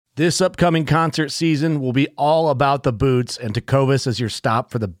This upcoming concert season will be all about the boots, and Tecovas is your stop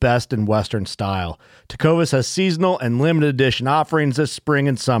for the best in Western style. Tecovas has seasonal and limited edition offerings this spring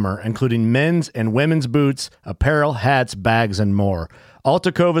and summer, including men's and women's boots, apparel, hats, bags, and more. All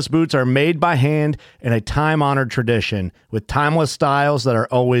Tecovas boots are made by hand in a time-honored tradition with timeless styles that are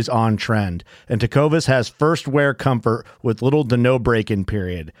always on trend. And Tecovas has first wear comfort with little to no break-in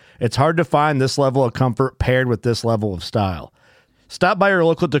period. It's hard to find this level of comfort paired with this level of style. Stop by your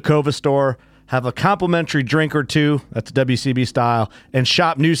local Tecovas store, have a complimentary drink or two, that's WCB style, and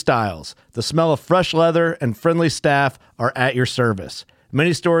shop new styles. The smell of fresh leather and friendly staff are at your service.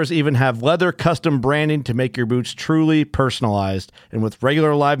 Many stores even have leather custom branding to make your boots truly personalized. And with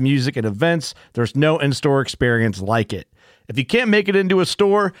regular live music and events, there's no in-store experience like it. If you can't make it into a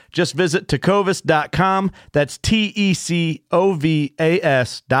store, just visit tecovas.com. That's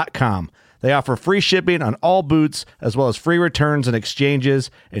TECOVAS.com. They offer free shipping on all boots, as well as free returns and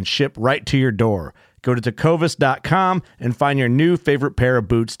exchanges, and ship right to your door. Go to tecovas.com and find your new favorite pair of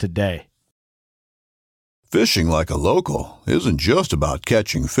boots today. Fishing like a local isn't just about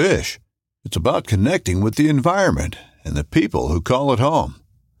catching fish. It's about connecting with the environment and the people who call it home.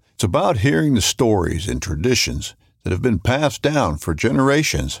 It's about hearing the stories and traditions that have been passed down for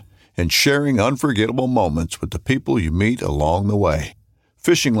generations and sharing unforgettable moments with the people you meet along the way.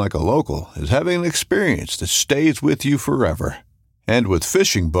 Fishing like a local is having an experience that stays with you forever. And with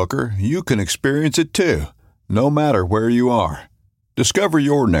Fishing Booker, you can experience it too, no matter where you are. Discover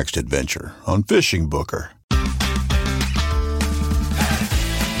your next adventure on Fishing Booker.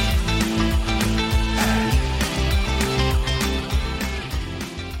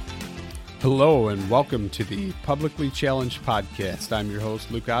 Hello and welcome to the Publicly Challenged Podcast. I'm your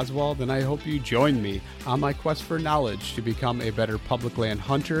host, Luke Oswald, and I hope you join me on my quest for knowledge to become a better public land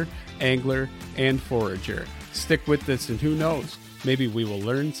hunter, angler, and forager. Stick with this and who knows, maybe we will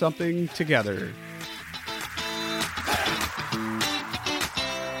learn something together.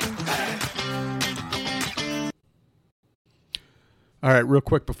 All right, real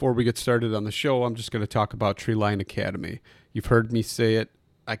quick before we get started on the show, I'm just going to talk about Treeline Academy. You've heard me say it.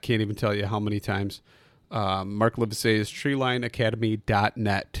 I can't even tell you how many times. Mark Livesay is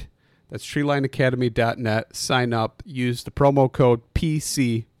treelineacademy.net. That's treelineacademy.net. Sign up. Use the promo code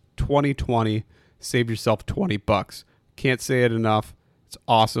PC2020. Save yourself $20. Can't say it enough. It's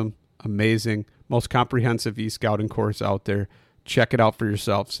awesome. Amazing. Most comprehensive e-scouting course out there. Check it out for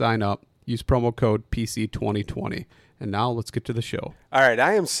yourself. Sign up. Use promo code PC2020. And now let's get to the show. All right.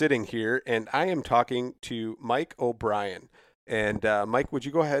 I am sitting here and I am talking to Mike O'Brien. And Mike, would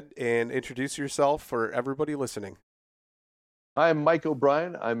you go ahead and introduce yourself for everybody listening? Hi, I'm Mike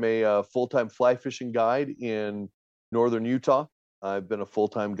O'Brien. I'm a full-time fly fishing guide in northern Utah. I've been a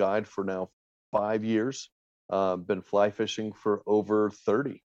full-time guide for now 5 years. Been fly fishing for over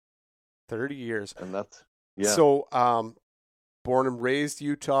 30. 30 years. And that's, yeah. So, born and raised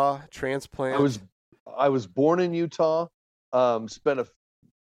Utah, transplant? I was born in Utah, spent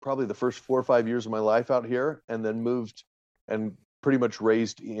probably the first 4 or 5 years of my life out here, and then moved and pretty much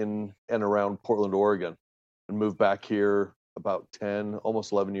raised in and around Portland, Oregon, and moved back here about 10,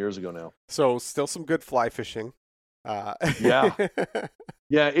 almost 11 years ago now. So still some good fly fishing. Yeah.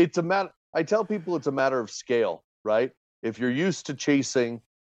 Yeah, it's a matter, I tell people it's a matter of scale, right? If you're used to chasing,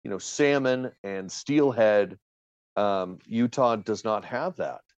 salmon and steelhead, Utah does not have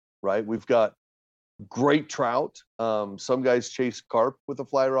that, right? We've got great trout. Some guys chase carp with a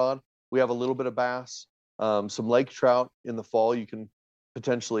fly rod. We have a little bit of bass. Some lake trout in the fall you can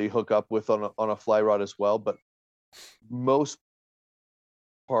potentially hook up with on a fly rod as well. But most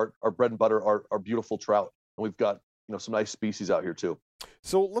part, our bread and butter are beautiful trout. And we've got, some nice species out here too.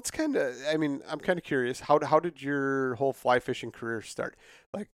 So let's I'm kind of curious, how did your whole fly fishing career start?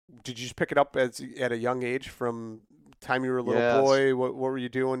 Like, did you just pick it up at a young age from time you were a little boy? What were you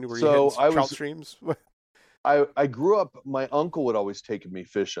doing? Were you hitting trout streams? I grew up, my uncle would always take me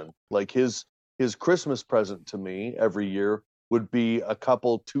fishing. Like his Christmas present to me every year would be a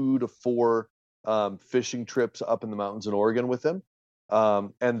couple 2 to 4 fishing trips up in the mountains in Oregon with him.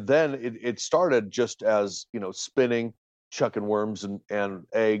 And then it started just as, spinning, chucking worms and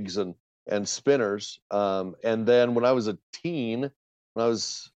eggs and spinners. And then when I was a teen, when I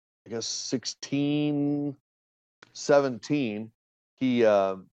was, I guess, 16, 17,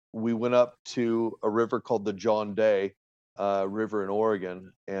 we went up to a river called the John Day River in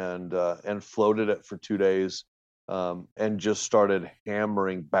Oregon and floated it for 2 days and just started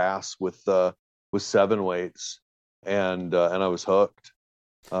hammering bass with 7-weights and I was hooked.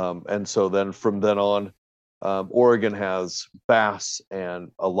 And so then from then on, Oregon has bass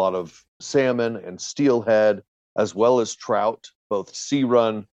and a lot of salmon and steelhead as well as trout, both sea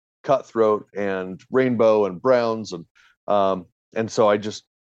run cutthroat and rainbow and browns, and so I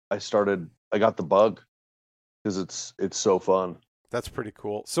got the bug because it's so fun. That's pretty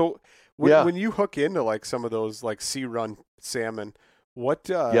cool. So when you hook into like some of those like sea run salmon, what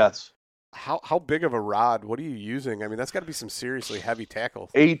yes, how big of a rod? What are you using? I mean, that's got to be some seriously heavy tackle.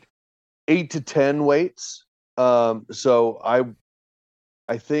 8 to 10 weights. So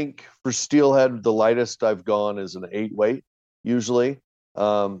I think for steelhead, the lightest I've gone is an 8 weight usually,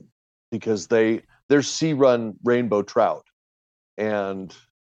 because they're sea run rainbow trout, and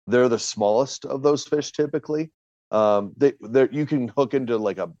they're the smallest of those fish typically. You can hook into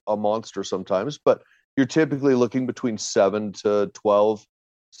like a monster sometimes, but you're typically looking between 7 to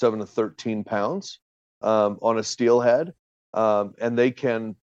 13 pounds on a steelhead, and they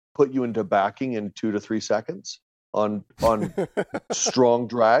can put you into backing in 2 to 3 seconds on strong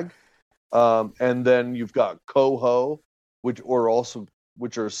drag. And then you've got coho, which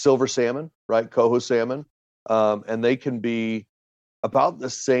are silver salmon, right? Coho salmon, and they can be about the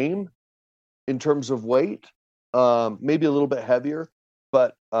same in terms of weight, maybe a little bit heavier,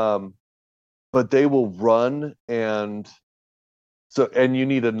 but they will run, and you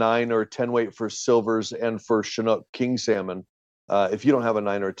need a 9 or 10 weight for silvers, and for Chinook king salmon. If you don't have a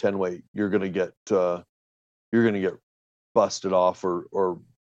 9 or 10 weight, you're gonna get busted off or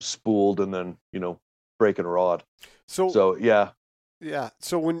spooled, and then breaking a rod. So yeah.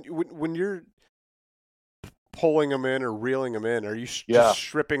 So when you're pulling them in or reeling them in, are you just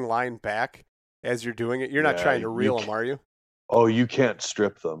stripping line back as you're doing it? You're not trying to reel them, are you? Oh, you can't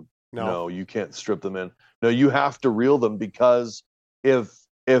strip them. No, you can't strip them in. No, you have to reel them, because if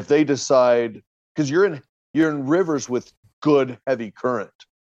they decide, because you're in rivers with good heavy current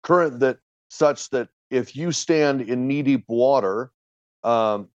that such that if you stand in knee deep water,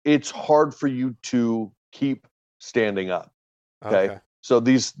 it's hard for you to keep standing up. Okay. So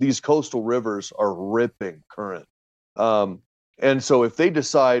these coastal rivers are ripping current. And so if they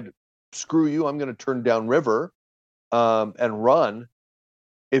decide, screw you, I'm going to turn down river, and run,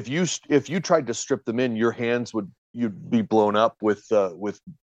 if you tried to strip them in, your hands you'd be blown up with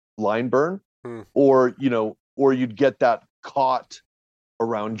line burn, or you'd get that caught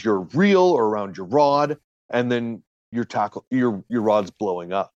around your reel or around your rod, and then your rod's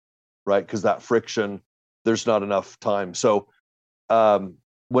blowing up, right? Because that friction, there's not enough time. So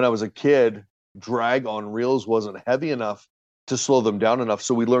when I was a kid, drag on reels wasn't heavy enough to slow them down enough,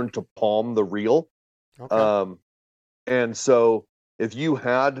 so we learned to palm the reel. And so if you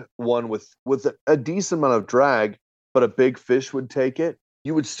had one with a decent amount of drag, but a big fish would take it,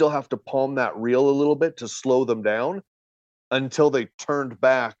 you would still have to palm that reel a little bit to slow them down until they turned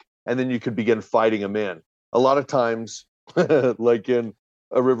back, and then you could begin fighting them in. A lot of times, like in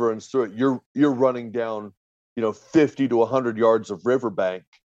a river in Stewart, you're running down 50 to 100 yards of riverbank,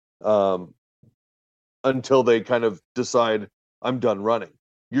 until they kind of decide, I'm done running.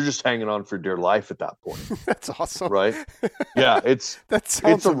 You're just hanging on for dear life at that point. That's awesome, right? Yeah, it's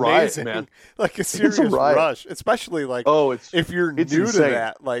a riot, man. Like a serious rush, especially like if you're new to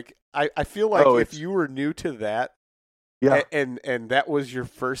that. Like I feel like if you were new to that, and that was your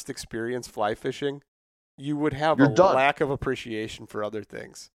first experience fly fishing, you would have lack of appreciation for other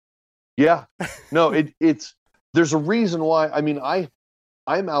things. Yeah, no, it's there's a reason why. I mean,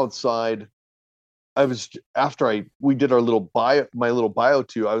 I'm outside. I was we did my little bio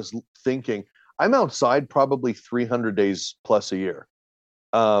too. I was thinking I'm outside probably 300 days plus a year.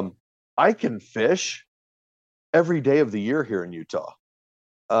 I can fish every day of the year here in Utah,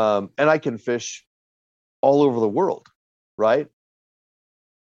 and I can fish all over the world, right?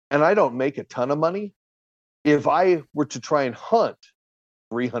 And I don't make a ton of money. If I were to try and hunt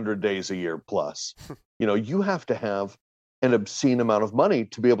 300 days a year plus, you have to have an obscene amount of money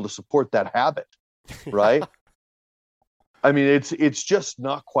to be able to support that habit. Right? I mean, it's just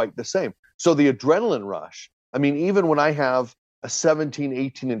not quite the same. So the adrenaline rush, I mean, even when I have a 17,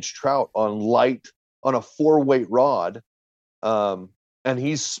 18-inch trout on a 4-weight rod, and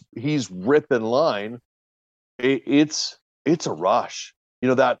he's ripping line, it's a rush.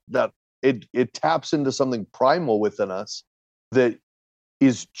 That it taps into something primal within us that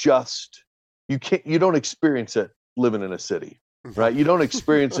is just, you don't experience it living in a city, right? You don't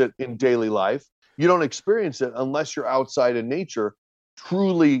experience it in daily life. You don't experience it unless you're outside in nature,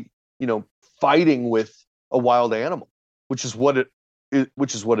 truly, fighting with a wild animal, which is what it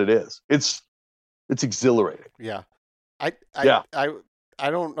is. It's exhilarating. Yeah. I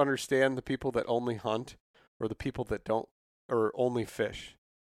don't understand the people that only hunt or the people that don't, or only fish.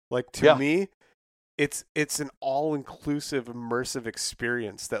 Like to me, it's an all-inclusive, immersive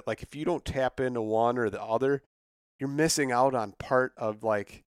experience that, like, if you don't tap into one or the other, you're missing out on part of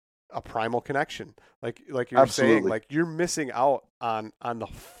like a primal connection. Like you're saying, like you're missing out on the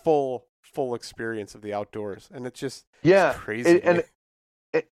full experience of the outdoors, and it's just it's crazy. And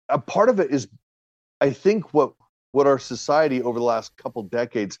a part of it is, I think what our society over the last couple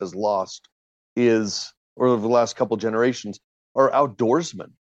decades has lost is, or over the last couple generations, are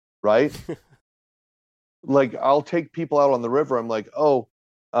outdoorsmen, right? Like I'll take people out on the river. I'm like, oh,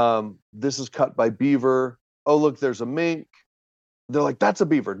 this is cut by beaver. Oh, look, there's a mink. They're like, that's a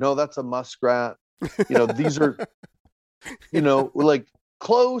beaver. No, that's a muskrat. These are, like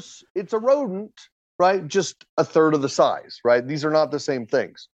close. It's a rodent, right? Just a third of the size, right? These are not the same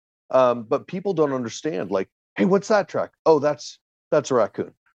things. But people don't understand. Like, hey, what's that track? Oh, that's a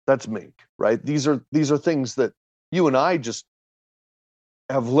raccoon. That's mink, right? These are things that you and I just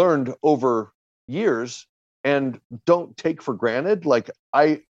have learned over years and don't take for granted. Like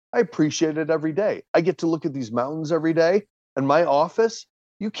I appreciate it every day. I get to look at these mountains every day, and my office,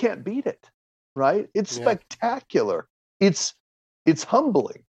 you can't beat it, right? It's spectacular. It's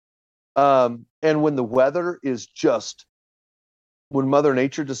humbling. And when the weather is just, when Mother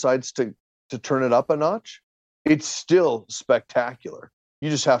Nature decides to turn it up a notch, it's still spectacular. You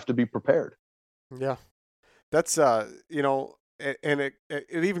just have to be prepared. Yeah. That's, and it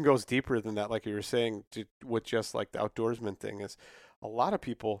even goes deeper than that, like you were saying, with just like the outdoorsman thing, is a lot of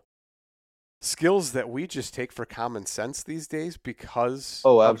people, skills that we just take for common sense these days because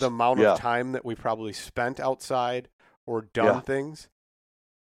of the amount of time that we probably spent outside or done things.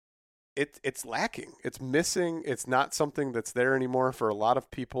 It's lacking. It's missing. It's not something that's there anymore for a lot of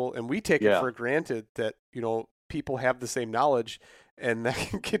people, and we take it for granted that people have the same knowledge, and that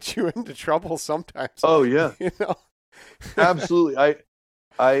can get you into trouble sometimes. Oh yeah, absolutely.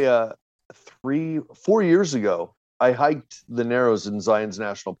 I 4 years ago, I hiked the Narrows in Zions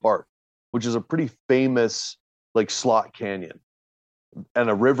National Park, which is a pretty famous like slot canyon, and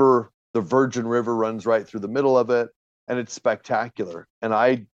a river, the Virgin River, runs right through the middle of it, and it's spectacular. And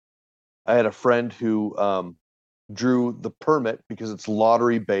I had a friend who drew the permit because it's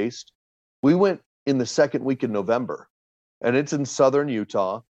lottery based. We went in the second week in November, and it's in southern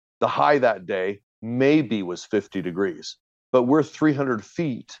Utah. The high that day maybe was 50 degrees, but we're 300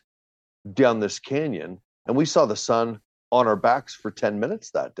 feet down this canyon, and we saw the sun on our backs for 10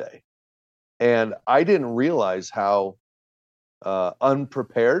 minutes that day. And I didn't realize how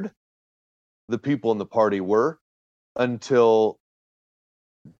unprepared the people in the party were until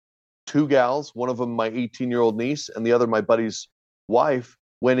two gals, one of them my 18-year-old niece and the other my buddy's wife,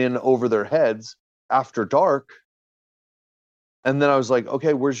 went in over their heads after dark. And then I was like,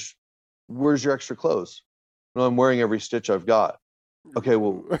 okay, where's your extra clothes? No, I'm wearing every stitch I've got. Okay,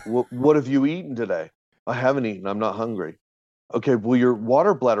 well, what have you eaten today? I haven't eaten. I'm not hungry. Okay, well, your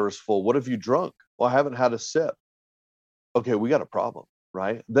water bladder is full. What have you drunk? Well, I haven't had a sip. Okay, we got a problem,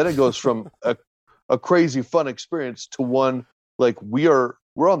 right? Then it goes from a crazy fun experience to one like we're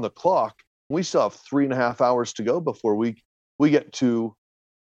on the clock. We still have 3.5 hours to go before we get to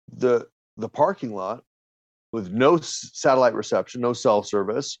the parking lot with no satellite reception, no cell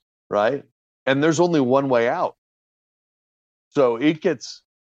service, right? And there's only one way out. So it gets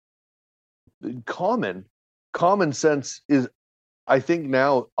common sense is, I think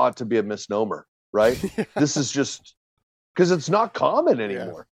now ought to be a misnomer, right? This is just because it's not common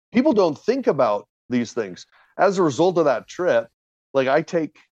anymore. Yeah. People don't think about these things. As a result of that trip, like I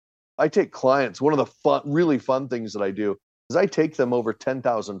take clients, one of the really fun things that I do is I take them over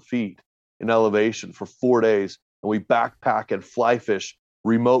 10,000 feet in elevation for 4 days, and we backpack and fly fish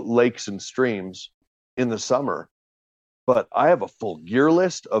remote lakes and streams in the summer. But I have a full gear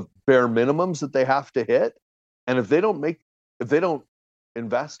list of bare minimums that they have to hit. And if they don't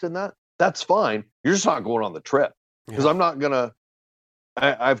invest in that, that's fine. You're just not going on the trip, because I'm not gonna.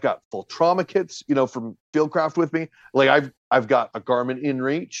 I've got full trauma kits, from Fieldcraft with me. Like I've got a Garmin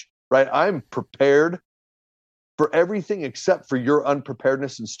InReach, right? I'm prepared for everything except for your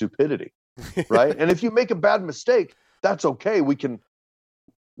unpreparedness and stupidity, right? And if you make a bad mistake, that's okay. We can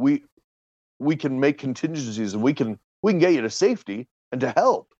make contingencies, and we can get you to safety and to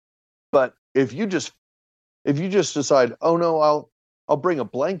help. But if you just decide, oh no, I'll bring a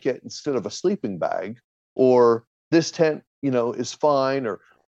blanket instead of a sleeping bag, or this tent, is fine, or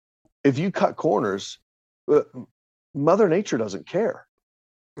if you cut corners, Mother Nature doesn't care,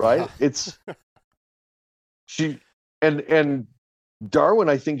 right? It's and Darwin,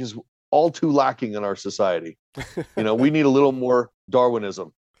 I think, is all too lacking in our society. We need a little more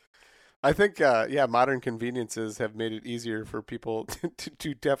Darwinism. I think, modern conveniences have made it easier for people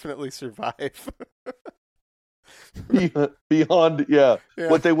to definitely survive. beyond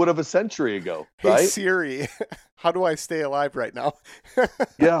what they would have a century ago. Hey, right? Siri, how do I stay alive right now?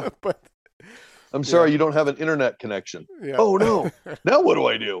 Yeah. But I'm sorry, you don't have an internet connection. Yeah. Oh, no. Now what do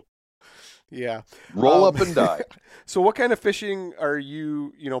I do? Yeah. Roll up and die. So what kind of fishing are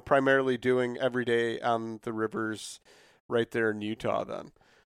you, primarily doing every day on the rivers right there in Utah then?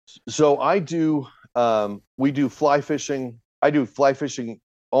 So we do fly fishing. I do fly fishing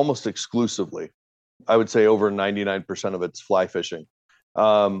almost exclusively. I would say over 99% of it's fly fishing.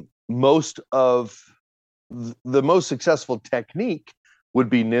 Most of the most successful technique would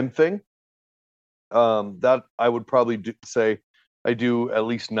be nymphing. That I would probably say I do at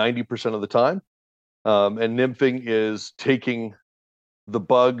least 90% of the time. And nymphing is taking the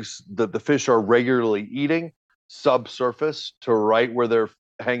bugs that the fish are regularly eating subsurface to right where they're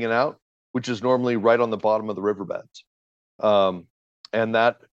hanging out, which is normally right on the bottom of the riverbeds. And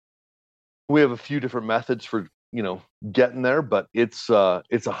that we have a few different methods for, getting there, but it's a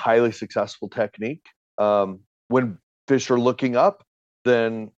highly successful technique. When fish are looking up,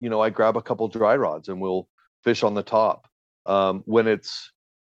 then, I grab a couple dry rods and we'll fish on the top.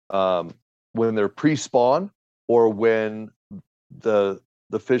 When they're pre-spawn or when the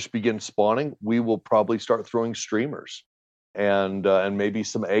fish begin spawning, we will probably start throwing streamers and maybe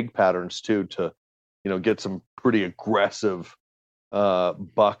some egg patterns too to, get some pretty aggressive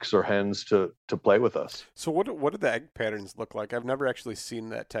bucks or hens to play with us. So what do the egg patterns look like? I've never actually seen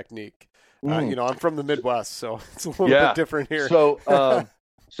that technique. I'm from the Midwest, so it's a little bit different here. So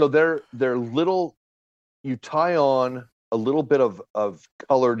so they're little. You tie on a little bit of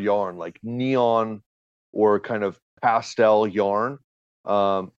colored yarn, like neon or kind of pastel yarn,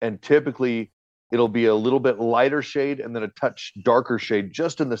 and typically it'll be a little bit lighter shade and then a touch darker shade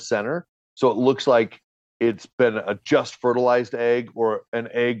just in the center, so it looks like it's been a just fertilized egg or an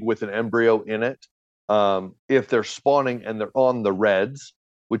egg with an embryo in it. If they're spawning and they're on the reds,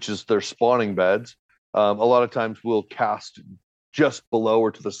 which is their spawning beds, a lot of times we'll cast just below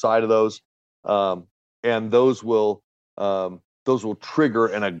or to the side of those, and those will trigger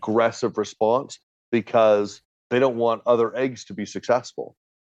an aggressive response because they don't want other eggs to be successful.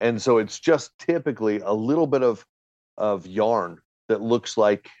 And so it's just typically a little bit of yarn that looks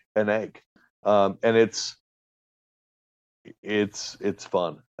like an egg. And it's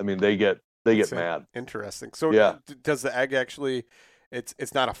fun. I mean, they get mad. Interesting. So does the egg actually,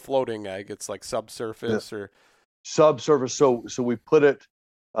 it's not a floating egg, it's like subsurface or subsurface. So we put it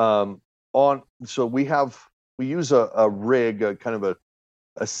on, so we use a rig, a kind of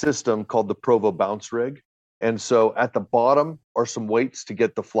a system called the Provo bounce rig. And so at the bottom are some weights to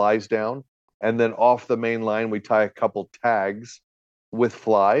get the flies down. And then off the main line, we tie a couple tags with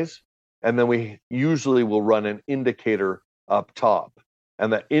flies. And then we usually will run an indicator up top.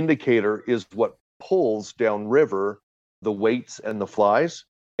 And the indicator is what pulls downriver the weights and the flies.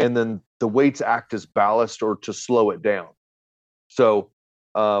 And then the weights act as ballast or to slow it down. So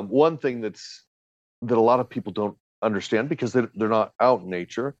one thing that a lot of people don't understand because they're not out in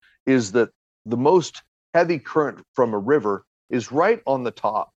nature is that the most heavy current from a river is right on the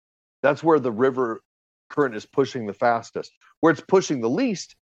top. That's where the river current is pushing the fastest. Where it's pushing the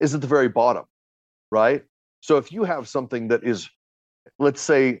least is at the very bottom, right? So if you have something that is, let's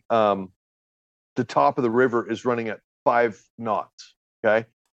say, the top of the river is running at 5 knots, okay?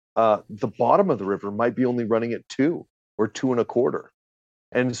 The bottom of the river might be only running at 2 or 2.25.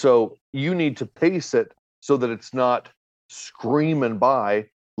 And so you need to pace it so that it's not screaming by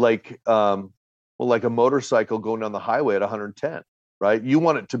like a motorcycle going down the highway at 110, right? You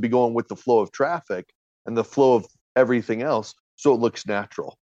want it to be going with the flow of traffic and the flow of everything else so it looks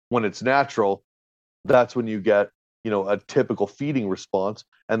natural. When it's natural, that's when you get, a typical feeding response,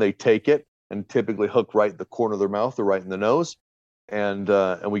 and they take it and typically hook right in the corner of their mouth or right in the nose, and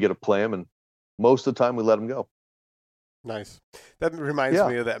we get to play them, and most of the time we let them go. Nice. That reminds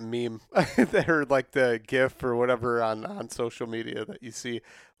me of that meme or like the GIF or whatever on social media that you see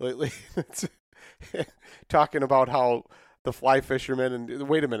lately. It's talking about how the fly fishermen and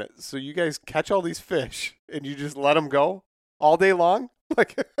wait a minute. So you guys catch all these fish and you just let them go all day long?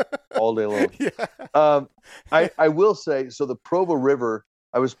 Like all day long. Yeah. I will say, so the Provo River,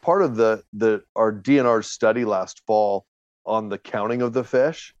 I was part of our DNR study last fall on the counting of the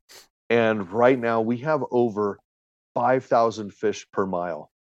fish. And right now we have over 5,000 fish per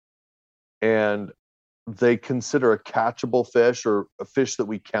mile. And they consider a catchable fish or a fish that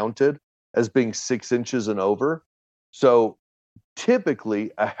we counted as being 6 inches and over. So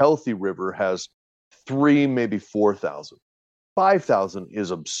typically a healthy river has 3, maybe 4,000. 5,000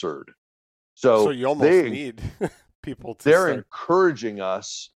 is absurd. So you almost need people to they're encouraging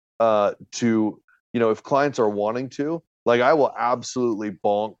us to if clients are wanting to, like, I will absolutely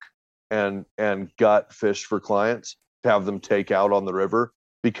bonk and gut fish for clients to have them take out on the river,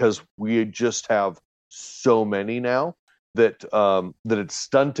 because we just have so many now that that it's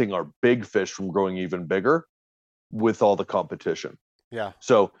stunting our big fish from growing even bigger with all the competition. Yeah.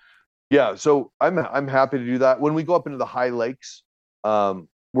 So I'm happy to do that. When we go up into the high lakes,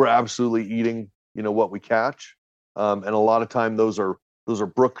 we're absolutely eating, what we catch. And a lot of time those are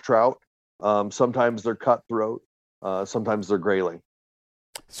brook trout. Sometimes they're cutthroat. Sometimes they're grayling.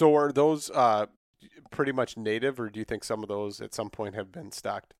 So are those pretty much native, or do you think some of those at some point have been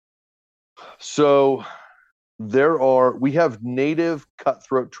stocked? So we have native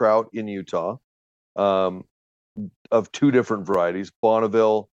cutthroat trout in Utah, of two different varieties: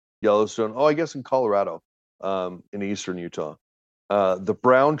 Bonneville, Yellowstone. Oh, I guess in Colorado, in eastern Utah. The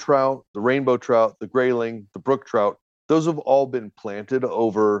brown trout, the rainbow trout, the grayling, the brook trout, those have all been planted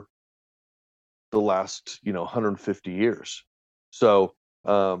over the last, 150 years. So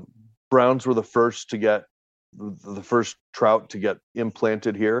browns were the first trout to get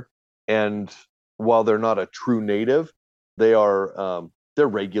implanted here. And while they're not a true native, they're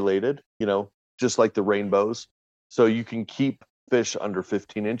regulated, just like the rainbows. So you can keep fish under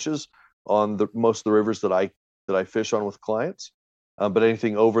 15 inches on most of the rivers that I fish on with clients. But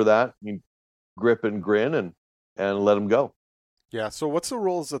anything over that, you grip and grin and let them go. Yeah. So what's the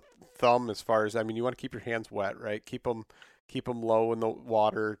rules of thumb as far as, you want to keep your hands wet, right? Keep them low in the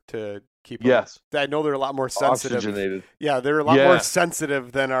water to keep them. Yes. I know they're a lot more sensitive. Oxygenated. Yeah, they're a lot more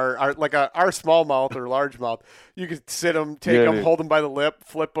sensitive than our smallmouth or largemouth. You could sit them, take them, hold them by the lip,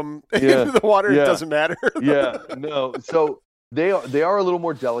 flip them into the water. It doesn't matter. No. So they are a little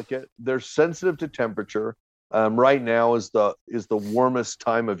more delicate. They're sensitive to temperature. Right now is the warmest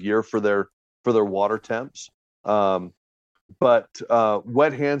time of year for their water temps. But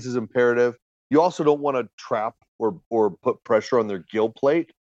wet hands is imperative. You also don't want to trap or put pressure on their gill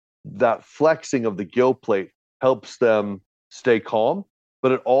plate. That flexing of the gill plate helps them stay calm,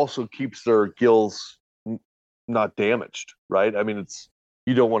 but it also keeps their gills not damaged, right? I mean,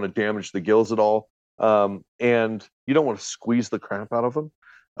 you don't want to damage the gills at all, and you don't want to squeeze the crap out of them.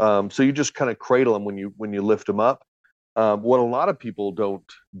 So you just kind of cradle them when you lift them up. What a lot of people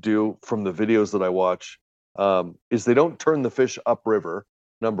don't do from the videos that I watch is they don't turn the fish upriver,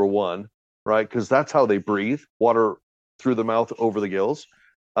 number one, right? Because that's how they breathe, water through the mouth over the gills.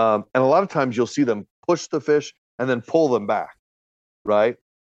 And a lot of times you'll see them push the fish and then pull them back, right?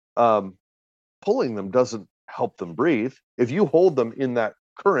 Pulling them doesn't help them breathe. If you hold them in that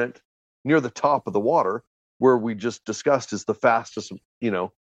current near the top of the water, where we just discussed is the fastest,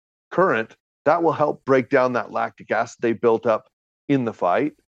 current, that will help break down that lactic acid they built up in the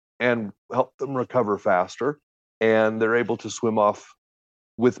fight and help them recover faster. And they're able to swim off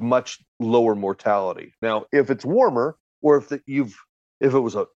with much lower mortality. Now, if it's warmer, or if it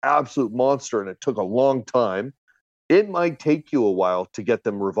was an absolute monster and it took a long time, it might take you a while to get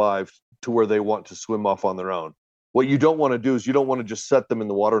them revived to where they want to swim off on their own. What you don't want to do is you don't want to just set them in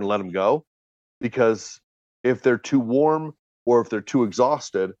the water and let them go, because if they're too warm or if they're too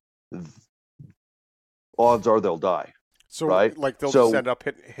exhausted, odds are they'll die. So, right? Like they'll just end up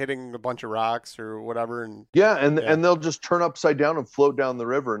hitting a bunch of rocks or whatever, and and they'll just turn upside down and float down the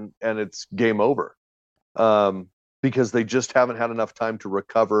river, and it's game over, because they just haven't had enough time to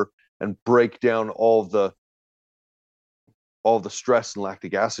recover and break down all the stress and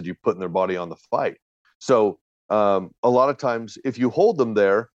lactic acid you put in their body on the fight. So a lot of times, if you hold them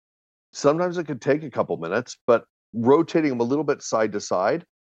there, sometimes it could take a couple minutes, but rotating them a little bit side to side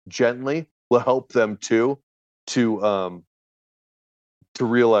gently will help them to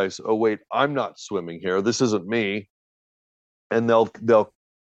realize, oh wait, I'm not swimming here. This isn't me. And they'll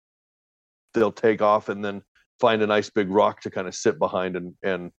take off and then find a nice big rock to kind of sit behind and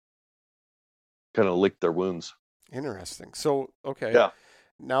kind of lick their wounds. Interesting. So, okay. Yeah.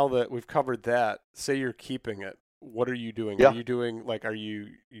 Now that we've covered that, say you're keeping it, what are you doing? Yeah. Are you doing, like, are you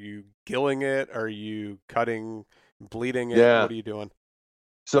gilling it? Are you cutting, bleeding it? Yeah. What are you doing?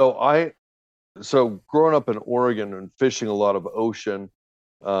 So growing up in Oregon and fishing a lot of ocean,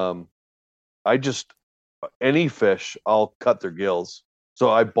 any fish, I'll cut their gills. So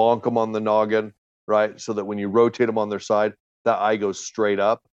I bonk them on the noggin, right? So that when you rotate them on their side, that eye goes straight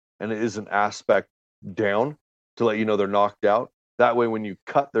up and it isn't aspect down to let you know they're knocked out. That way, when you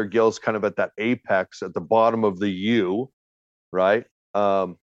cut their gills kind of at that apex at the bottom of the U, right?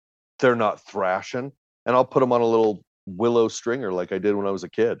 They're not thrashing. And I'll put them on a little willow stringer like I did when I was a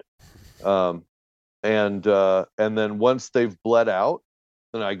kid. And then once they've bled out,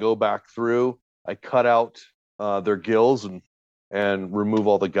 then I go back through, I cut out their gills and remove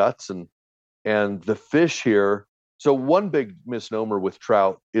all the guts and And the fish here, so one big misnomer with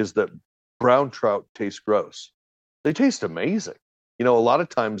trout is that brown trout taste gross. They taste amazing. A lot of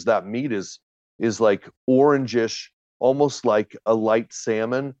times that meat is like orangish, almost like a light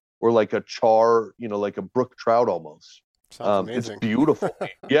salmon or like a char, like a brook trout almost. Sounds amazing. It's beautiful.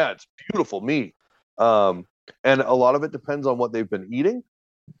 Yeah, it's beautiful meat. And a lot of it depends on what they've been eating.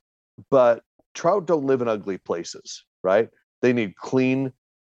 But trout don't live in ugly places, right? They need clean,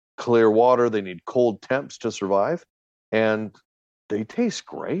 clear water. They need cold temps to survive. And they taste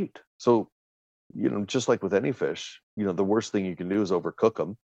great. So, just like with any fish, the worst thing you can do is overcook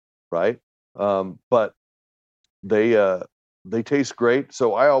them, right? But they taste great.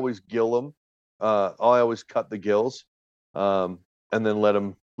 So I always gill them. I always cut the gills, and then let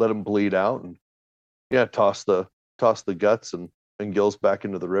them bleed out, and toss the guts and gills back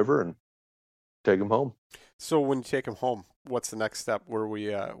into the river and take them home. So when you take them home, what's the next step? Where are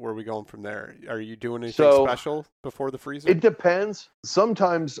we going from there? Are you doing anything special before the freezer? It depends.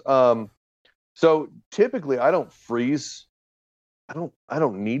 Sometimes, so typically I don't freeze. I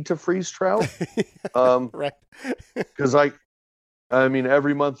don't need to freeze trout. Right. Because I mean,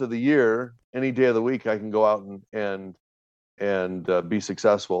 every month of the year, any day of the week, I can go out and be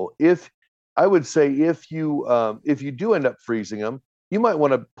successful. If you do end up freezing them, you might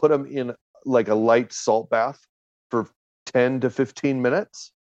want to put them in like a light salt bath for 10 to 15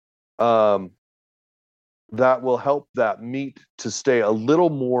 minutes. That will help that meat to stay a little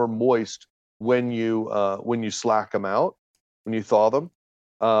more moist when you slack them out, when you thaw them,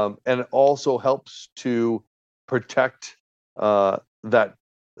 and it also helps to protect that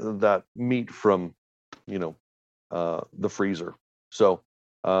meat from the freezer. So,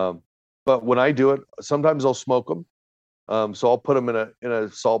 but when I do it, sometimes I'll smoke them. So I'll put them in a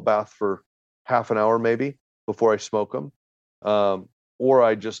salt bath for half an hour maybe before I smoke them, or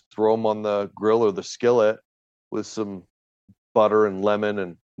I just throw them on the grill or the skillet with some butter and lemon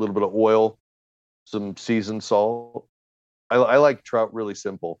and a little bit of oil, some seasoned salt. I like trout really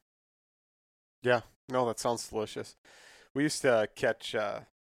simple. Yeah, no, that sounds delicious. We used to catch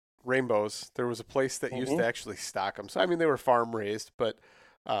rainbows. There was a place that used to actually stock them. So I mean, they were farm raised, but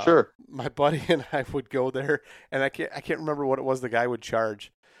Sure. my buddy and I would go there, and I can't remember what it was the guy would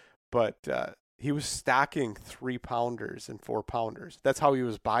charge, but he was stocking 3-pounders and 4-pounders. That's how he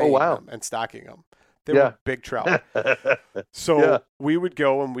was buying them and stocking them. They were big trout. So we would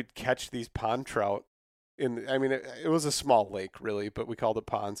go and we'd catch these pond trout. It was a small lake, really, but we called it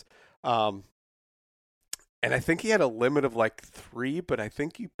ponds. And I think he had a limit of like 3, but I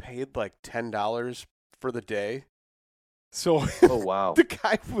think you paid like $10 for the day. So oh wow, the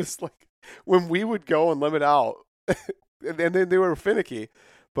guy was like, when we would go and limit out, and then they were finicky,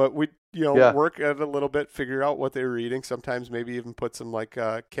 but we'd work at it a little bit, figure out what they were eating. Sometimes maybe even put some like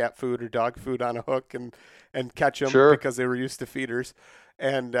cat food or dog food on a hook and catch them because they were used to feeders,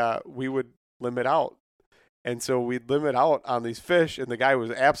 and we would limit out. And so we'd limit out on these fish, and the guy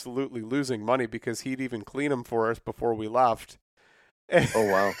was absolutely losing money because he'd even clean them for us before we left. Oh,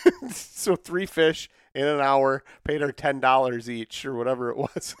 wow. So 3 fish in an hour, paid our $10 each or whatever it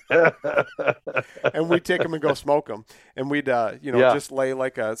was. And we'd take them and go smoke them. And we'd, just lay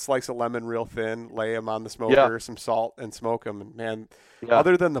like a slice of lemon real thin, lay them on the smoker, some salt, and smoke them. And, man,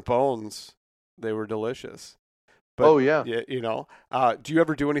 other than the bones, they were delicious. But, do you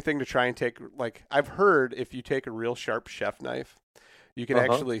ever do anything to try and take, like, I've heard if you take a real sharp chef knife, you can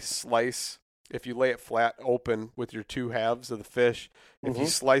actually slice, if you lay it flat open with your 2 halves of the fish, if you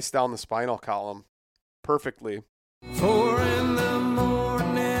slice down the spinal column perfectly. 4 in the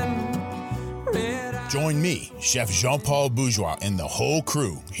morning. Join me, Chef Jean-Paul Bourgeois, and the whole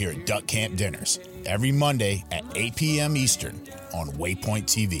crew here at Duck Camp Dinners every Monday at 8 p.m. Eastern on Waypoint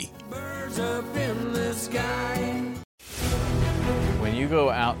TV. Birds up in the sky. When you go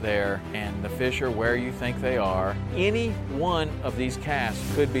out there and the fish are where you think they are, any one of these casts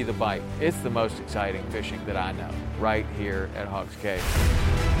could be the bite. It's the most exciting fishing that I know, right here at Hawks Cave.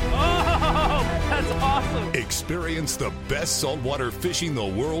 Oh, that's awesome! Experience the best saltwater fishing the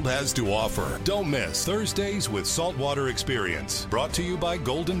world has to offer. Don't miss Thursdays with Saltwater Experience, brought to you by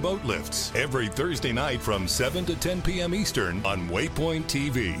Golden Boat Lifts, every Thursday night from 7 to 10 p.m. Eastern on Waypoint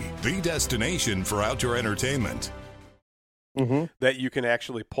TV, the destination for outdoor entertainment. That you can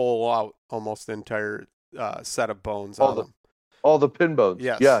actually pull out almost the entire set of bones on them. All the pin bones.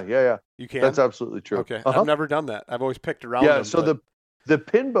 Yes. Yeah. You can? That's absolutely true. Okay. I've never done that. I've always picked around them. So the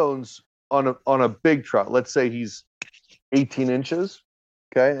pin bones on a big trout, let's say he's 18 inches,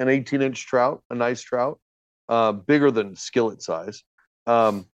 okay, an 18-inch trout, a nice trout, bigger than skillet size.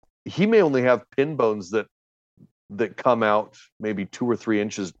 He may only have pin bones that come out maybe 2 or 3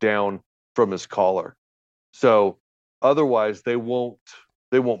 inches down from his collar. So otherwise they won't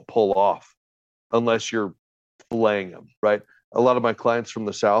pull off unless you're filleting them, right? A lot of my clients from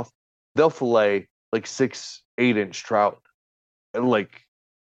the South, they'll fillet like 6-8 inch trout and like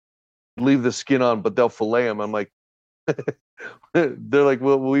leave the skin on, but they'll fillet them. I'm like, they're like,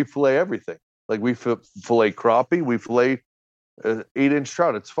 well, we fillet everything. Like we fillet crappie, we fillet 8-inch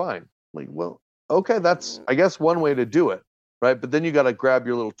trout. It's fine. Like, well, okay, that's, I guess, one way to do it, right? But then you got to grab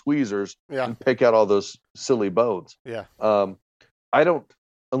your little tweezers and pick out all those silly bones. Yeah. I don't,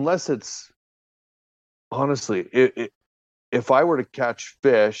 unless it's, honestly, if I were to catch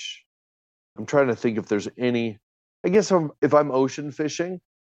fish, I'm trying to think if there's any, I guess if I'm ocean fishing,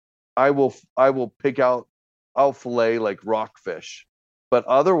 I will pick out, I'll fillet like rockfish. But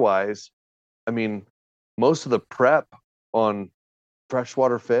otherwise, I mean, most of the prep on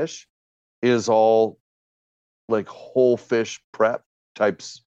freshwater fish is all like whole fish prep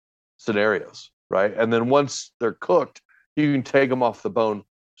types scenarios, right? And then once they're cooked, you can take them off the bone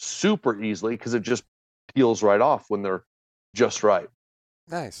super easily because it just peels right off when they're just right.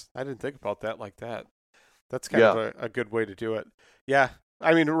 Nice. I didn't think about that like that. That's kind of a good way to do it. Yeah.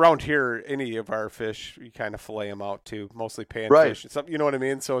 I mean, around here, any of our fish, you kind of fillet them out too, mostly panfish and stuff. You know what I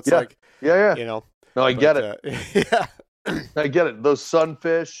mean? So it's like, you know. No, I get it. Yeah. I get it. Those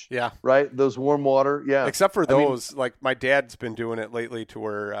sunfish. Yeah. Right? Those warm water. Yeah. Except for those, like my dad's been doing it lately to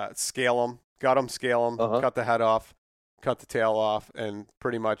where scale them, scale them, cut the head off, cut the tail off, and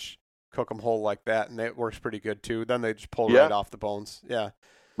pretty much cook them whole like that. And it works pretty good too. Then they just pull right off the bones. Yeah.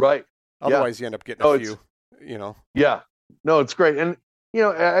 Right. Otherwise, you end up getting a few, you know. Yeah. No, it's great. And, you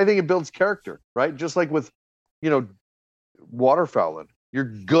know, I think it builds character, right? Just like with, you know, waterfowling, you're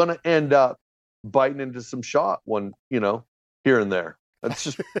going to end up biting into some shot one, you know, here and there. That's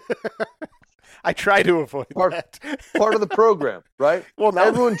just I try to avoid that. Part of the program, right? Well, now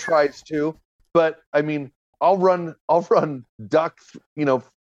everyone tries to, but I mean, I'll run duck, you know,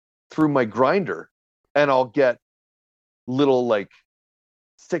 through my grinder, and I'll get little like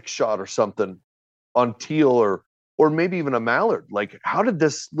 6-shot or something on teal or maybe even a mallard. Like, how did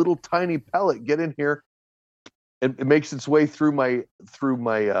this little tiny pellet get in here? It makes its way through my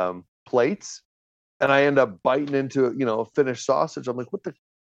plates, and I end up biting into, you know, a finished sausage. I'm like,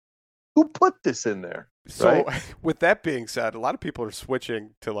 who put this in there? So with that being said, a lot of people are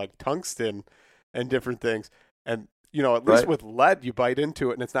switching to like tungsten and different things. And, you know, at least with lead, you bite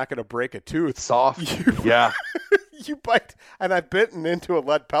into it and it's not going to break a tooth. Soft. Yeah. You bite, and I've bitten into a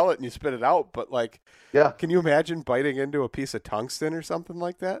lead pellet and you spit it out. But like, can you imagine biting into a piece of tungsten or something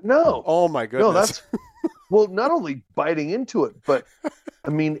like that? No. Oh my goodness. No, that's, well, not only biting into it, but I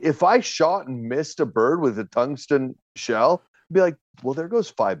mean, if I shot and missed a bird with a tungsten shell, I'd be like, well, there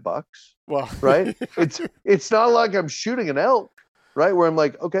goes $5. Well, right. It's not like I'm shooting an elk, right? Where I'm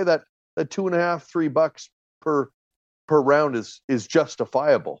like, okay, that $2.5-3 per round is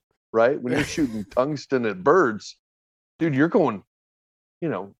justifiable, right? When you're shooting tungsten at birds, dude, you're going, you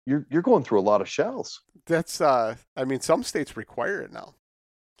know, you're going through a lot of shells. That's I mean, some states require it now.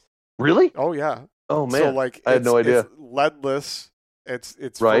 Really? Oh yeah. Oh man. So like, I had no idea. It's leadless. It's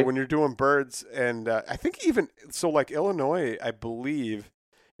right for when you're doing birds, and I think even so, like Illinois, I believe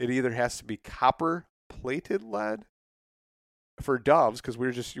it either has to be copper plated lead for doves,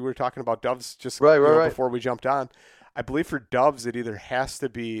 because you were talking about doves just before we jumped on. I believe for doves it either has to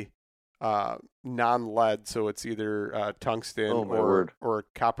be non-lead, so it's either tungsten or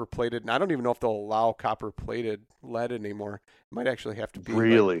copper plated. And I don't even know if they'll allow copper plated lead anymore. It might actually have to be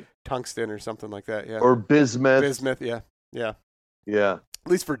like tungsten or something like that. Yeah. Or bismuth. Bismuth. Yeah. Yeah. Yeah.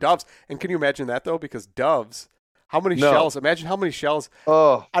 At least for doves. And can you imagine that though? Because doves, how many shells? Imagine how many shells.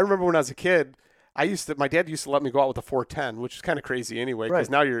 Oh. I remember when I was a kid, my dad used to let me go out with a 410, which is kind of crazy anyway,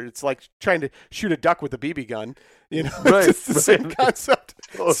 because now it's like trying to shoot a duck with a BB gun. You know, it's the same concept.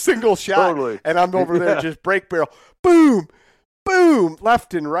 Single shot. Totally. And I'm over there just break barrel. Boom. Boom,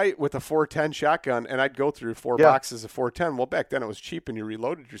 left and right with a 410 shotgun, and I'd go through 4 boxes of 410. Well, back then it was cheap, and you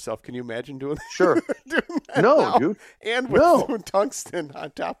reloaded yourself. Can you imagine doing that? Sure. Doing that no, now? Dude. And with tungsten on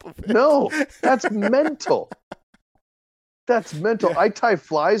top of it. No, that's mental. That's mental. I tie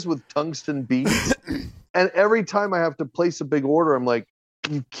flies with tungsten beads, and every time I have to place a big order, I'm like,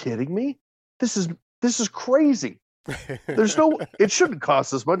 "Are you kidding me? This is crazy. There's no. It shouldn't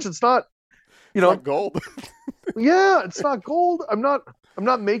cost this much. It's not. You know, not gold." Yeah, it's not gold. I'm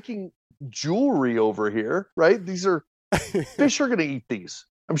not making jewelry over here, right? These are fish are going to eat these.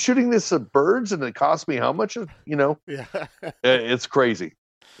 I'm shooting this at birds, and it costs me how much? You know, it's crazy.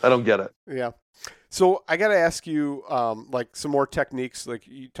 I don't get it. Yeah. So I got to ask you, like some more techniques. Like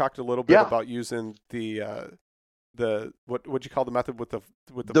you talked a little bit about using the what'd you call the method with the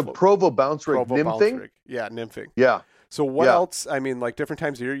Provo bounce rig, nymphing? Yeah, nymphing. Yeah. So what else? I mean, like different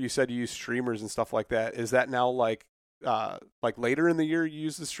times of year, you said you use streamers and stuff like that. Is that now like later in the year you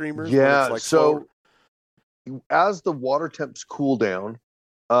use the streamers? Yeah. When it's so as the water temps cool down,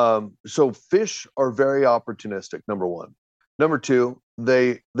 so fish are very opportunistic. Number one. Number two,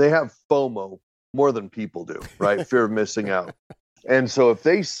 they have FOMO more than people do, right? Fear of missing out. And so if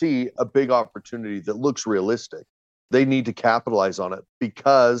they see a big opportunity that looks realistic, they need to capitalize on it,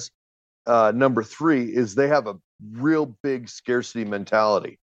 because number three is they have a real big scarcity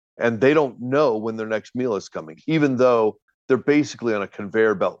mentality, and they don't know when their next meal is coming, even though they're basically on a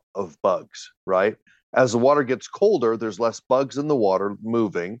conveyor belt of bugs, right? As the water gets colder, there's less bugs in the water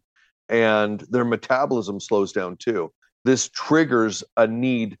moving, and their metabolism slows down too. This triggers a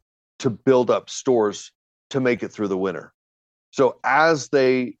need to build up stores to make it through the winter. So as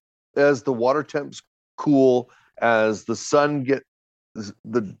the water temps cool, as the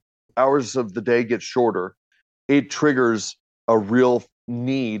hours of the day get shorter, it triggers a real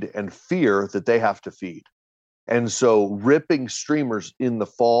need and fear that they have to feed. And so ripping streamers in the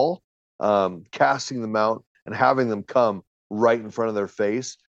fall, casting them out and having them come right in front of their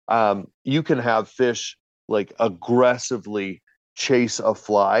face, you can have fish like aggressively chase a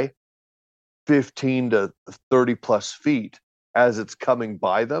fly 15 to 30 plus feet as it's coming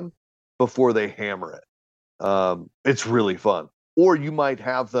by them before they hammer it. It's really fun. Or you might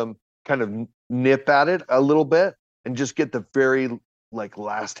have them kind of nip at it a little bit and just get the very like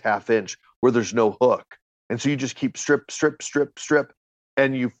last half inch where there's no hook. And so you just keep strip,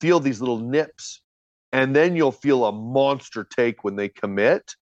 and you feel these little nips, and then you'll feel a monster take when they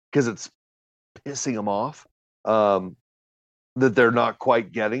commit, because it's pissing them off that they're not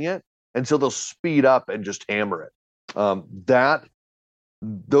quite getting it. And so they'll speed up and just hammer it.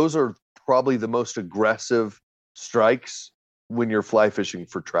 Those are probably the most aggressive strikes when you're fly fishing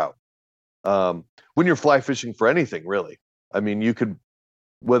for trout. When you're fly fishing for anything, really. I mean, you could,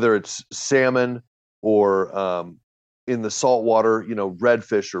 whether it's salmon or in the saltwater,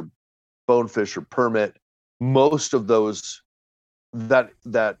 redfish or bonefish or permit, most of those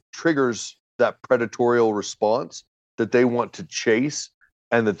that triggers that predatorial response that they want to chase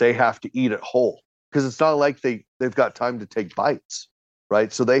and that they have to eat it whole, because it's not like they've got time to take bites,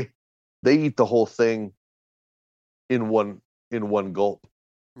 right? So they eat the whole thing in one gulp.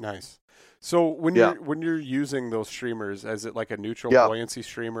 Nice. So when you're using those streamers, is it like a neutral buoyancy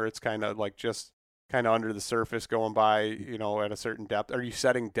streamer? It's kind of like just kind of under the surface going by, at a certain depth. Are you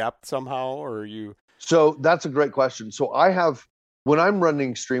setting depth somehow, or are you? So that's a great question. So when I'm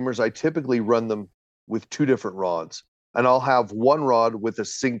running streamers, I typically run them with two different rods, and I'll have one rod with a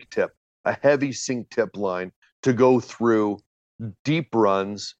sink tip, a heavy sink tip line to go through deep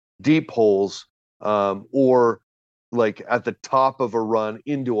runs, deep holes, or like at the top of a run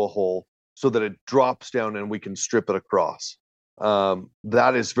into a hole so that it drops down and we can strip it across.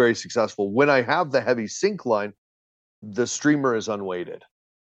 That is very successful. When I have the heavy sink line, the streamer is unweighted.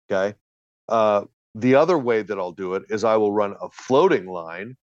 Okay. The other way that I'll do it is I will run a floating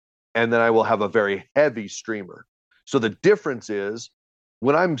line, and then I will have a very heavy streamer. So the difference is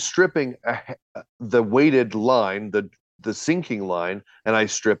when I'm stripping the weighted line, the sinking line, and I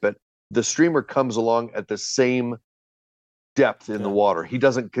strip it, the streamer comes along at the same depth in the water. He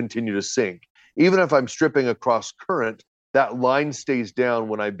doesn't continue to sink. Even if I'm stripping across current, that line stays down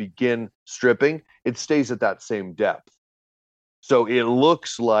when I begin stripping. It stays at that same depth. So it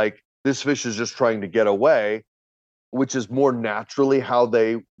looks like this fish is just trying to get away, which is more naturally how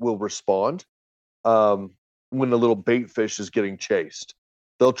they will respond when a little bait fish is getting chased.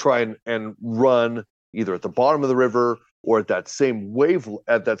 They'll try and run either at the bottom of the river or at that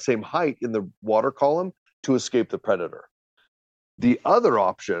same height in the water column to escape the predator. The other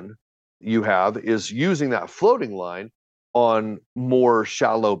option you have is using that floating line on more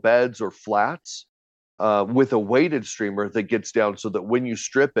shallow beds or flats with a weighted streamer that gets down so that when you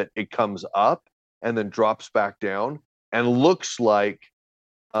strip it, it comes up and then drops back down and looks like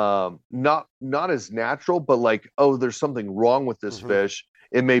not as natural, but like, oh, there's something wrong with this fish.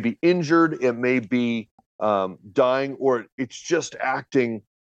 It may be injured, it may be dying, or it's just acting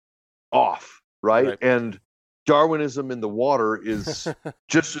off, right? And Darwinism in the water is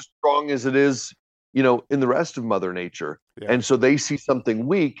just as strong as it is, in the rest of Mother Nature. Yeah. And so they see something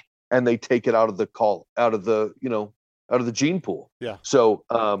weak and they take it out of the gene pool. Yeah. So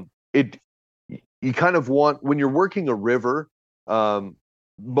you kind of want, when you're working a river,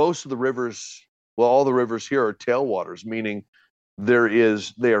 most of the rivers, all the rivers here are tailwaters, meaning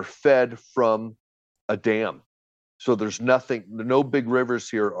they are fed from a dam. So there's no big rivers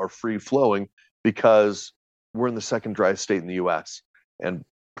here are free flowing, because we're in the second driest state in the U.S. and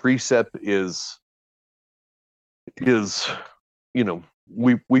precip is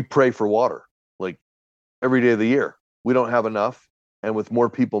we pray for water like every day of the year. We don't have enough, and with more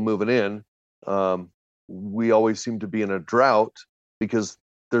people moving in, we always seem to be in a drought because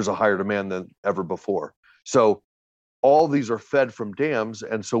there's a higher demand than ever before. So all these are fed from dams,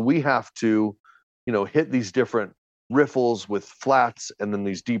 and so we have to, hit these different riffles with flats and then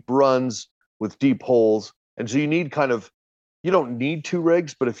these deep runs with deep holes. And so you don't need 2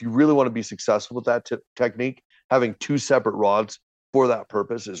 rigs, but if you really want to be successful with that technique, having 2 separate rods for that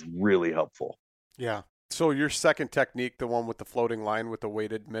purpose is really helpful. Yeah. So your second technique, the one with the floating line with the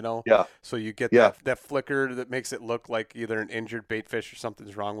weighted minnow. Yeah. So you get that flicker that makes it look like either an injured bait fish or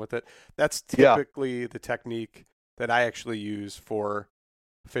something's wrong with it. That's typically the technique that I actually use for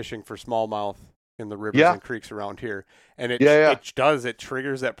fishing for smallmouth in the rivers and creeks around here. And it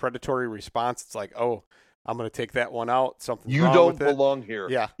triggers that predatory response. It's like, oh, I'm going to take that one out. Something's wrong with it. You don't belong here.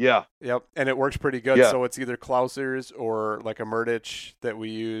 Yeah. Yeah. Yep. And it works pretty good. Yeah. So it's either Klausers or like a Murdich that we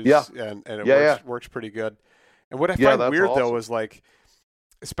use. Yeah. And it works pretty good. And what I find weird though is like,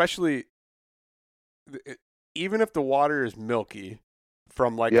 especially even if the water is milky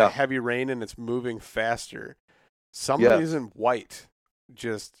from like a heavy rain and it's moving faster, some reason white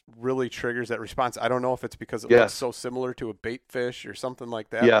just really triggers that response. I don't know if it's because it looks so similar to a bait fish or something like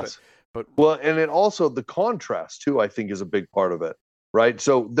that. Yes. But well, and it also, the contrast too, I think, is a big part of it, right?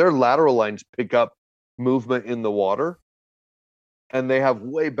 So their lateral lines pick up movement in the water, and they have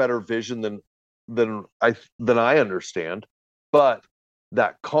way better vision than I understand. But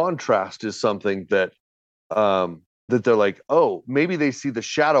that contrast is something that that they're like, oh, maybe they see the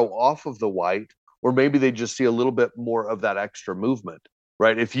shadow off of the white, or maybe they just see a little bit more of that extra movement,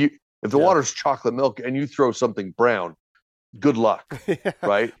 right? If the water's chocolate milk and you throw something brown, good luck,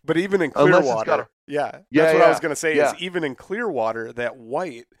 right? But even in clear water, that's what I was going to say is even in clear water, that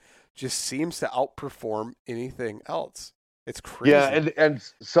white just seems to outperform anything else. It's crazy. Yeah, and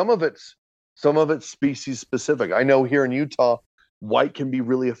some of it's species specific. I know here in Utah, white can be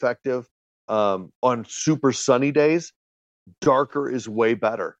really effective. On super sunny days, darker is way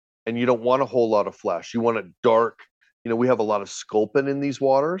better. And you don't want a whole lot of flesh. You want it dark. We have a lot of sculpin in these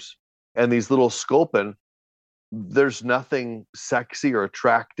waters, and these little sculpin, there's nothing sexy or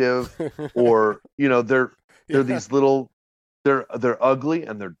attractive, or they're these little, they're ugly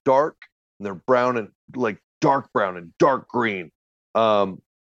and they're dark and they're brown and like dark brown and dark green.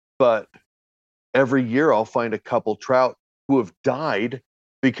 But every year I'll find a couple trout who have died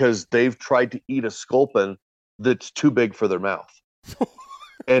because they've tried to eat a sculpin that's too big for their mouth.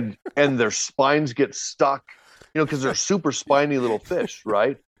 and their spines get stuck, because they're super spiny little fish,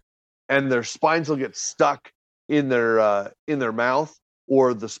 right? And their spines will get stuck in their mouth,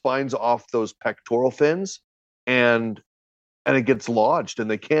 or the spines off those pectoral fins, and it gets lodged,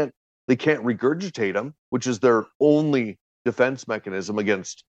 and they can't regurgitate them, which is their only defense mechanism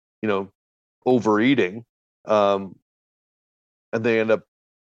against overeating, and they end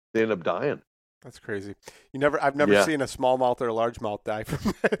up dying. That's crazy. I've never seen a smallmouth or a largemouth die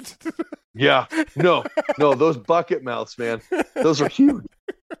from that. Yeah. No, those bucket mouths, man. Those are huge.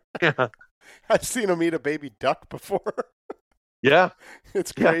 Yeah. I've seen them eat a baby duck before. Yeah.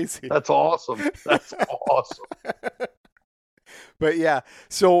 It's crazy. Yeah, that's awesome. That's awesome. But yeah,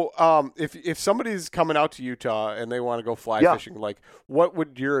 so if somebody's coming out to Utah and they want to go fly fishing, like what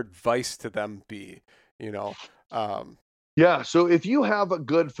would your advice to them be? Yeah, so if you have a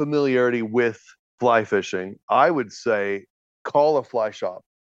good familiarity with fly fishing, I would say call a fly shop.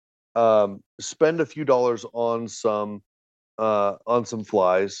 Spend a few dollars on some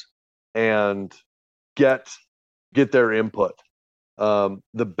flies and get their input.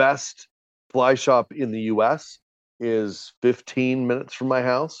 The best fly shop in the US is 15 minutes from my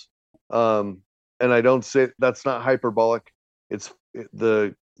house. And I don't say that's not hyperbolic.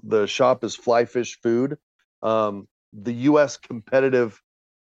 The shop is Fly Fish Food. The U.S. competitive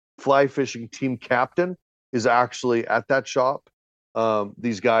fly fishing team captain is actually at that shop.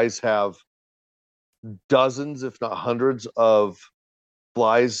 These guys have dozens, if not hundreds, of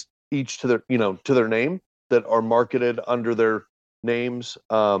flies each to their name that are marketed under their names,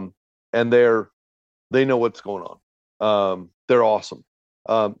 and they know what's going on. They're awesome.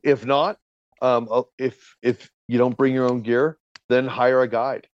 If not, if you don't bring your own gear, then hire a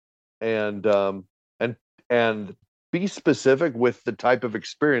guide, and be specific with the type of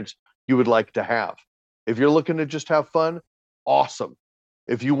experience you would like to have. If you're looking to just have fun, awesome.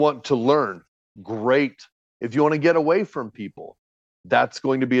 If you want to learn, great. If you want to get away from people, that's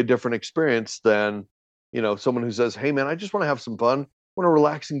going to be a different experience than, someone who says, hey man, I just want to have some fun. I want to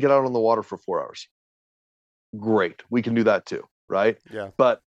relax and get out on the water for 4 hours. great. We can do that too, right? Yeah.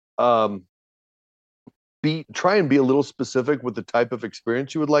 But try and be a little specific with the type of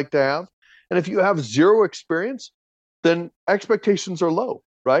experience you would like to have. And if you have zero experience, then expectations are low,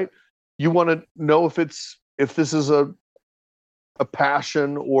 right? You want to know if this is a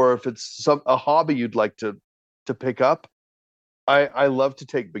passion or if it's a hobby you'd like to pick up. I love to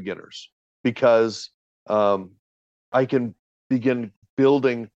take beginners because I can begin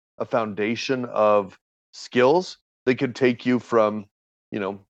building a foundation of skills that could take you from,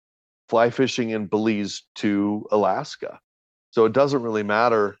 fly fishing in Belize to Alaska. So it doesn't really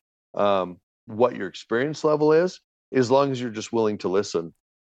matter what your experience level is, as long as you're just willing to listen.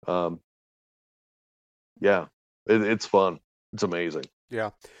 It's fun. It's amazing.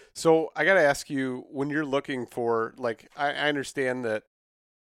 Yeah. So I got to ask you, when you're looking for, I understand that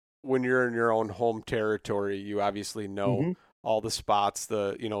when you're in your own home territory, you obviously know all the spots,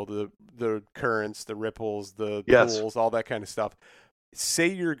 the currents, the ripples, the pools, all that kind of stuff. Say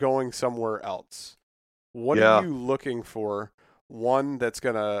you're going somewhere else. What are you looking for? One that's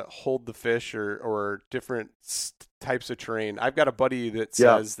going to hold the fish or different types of terrain. I've got a buddy that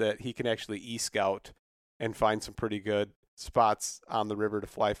says that he can actually e-scout and find some pretty good spots on the river to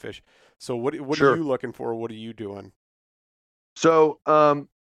fly fish. So what are you looking for? What are you doing? So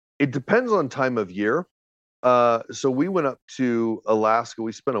it depends on time of year. So we went up to Alaska.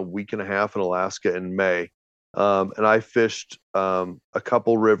 We spent a week and a half in Alaska in May. And I fished a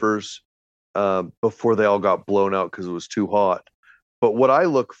couple rivers before they all got blown out because it was too hot. But what I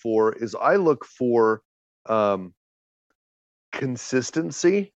look for is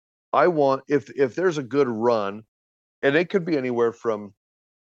consistency. I want, if there's a good run, and it could be anywhere from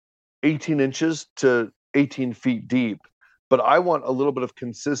 18 inches to 18 feet deep, but I want a little bit of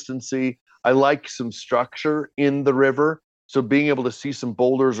consistency. I like some structure in the river. So being able to see some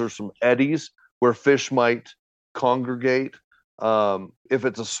boulders or some eddies where fish might congregate. If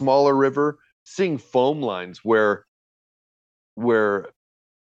it's a smaller river, seeing foam lines where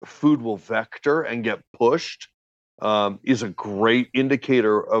food will vector and get pushed is a great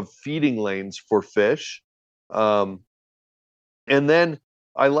indicator of feeding lanes for fish. And then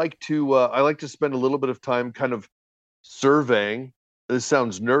I like to spend a little bit of time kind of surveying. This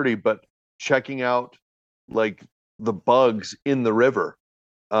sounds nerdy, but checking out like the bugs in the river.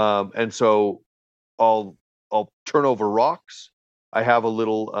 And so I'll turn over rocks. I have a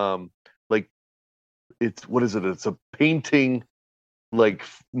little it's a painting like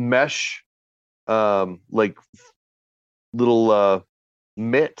mesh like little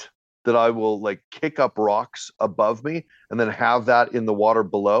mitt that I will like kick up rocks above me and then have that in the water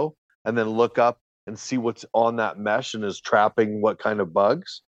below and then look up and see what's on that mesh and is trapping what kind of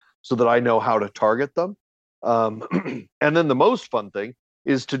bugs so that I know how to target them. And then the most fun thing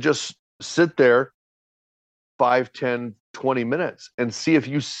is to just sit there 5, 10, 20 minutes and see if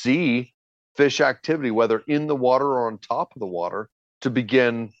you see fish activity, whether in the water or on top of the water, to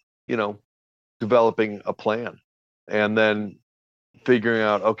begin, developing a plan. And then figuring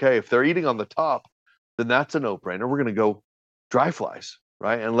out, okay, if they're eating on the top, then that's a no-brainer. We're going to go dry flies,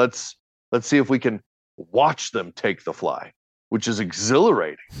 right? And let's see if we can watch them take the fly, which is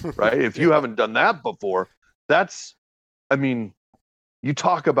exhilarating, right? If you haven't done that before, you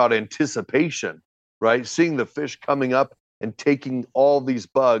talk about anticipation, right? Seeing the fish coming up and taking all these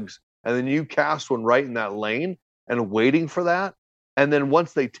bugs, and then you cast one right in that lane and waiting for that. And then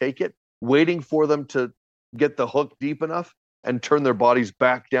once they take it, waiting for them to get the hook deep enough and turn their bodies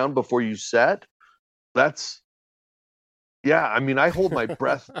back down before you set. I hold my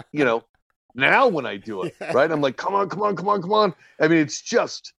breath, now when I do it, right? I'm like, come on. I mean,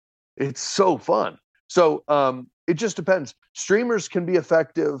 it's so fun. So it just depends. Streamers can be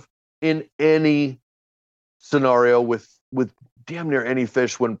effective in any scenario with damn near any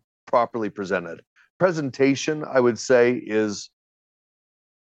fish when properly presented. Presentation, I would say, is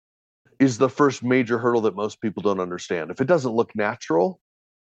the first major hurdle that most people don't understand. If it doesn't look natural,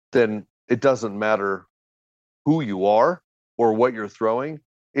 then it doesn't matter who you are or what you're throwing.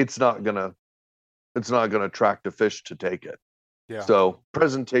 It's not gonna attract a fish to take it. Yeah. So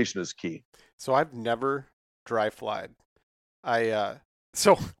presentation is key. So I've never dry flied.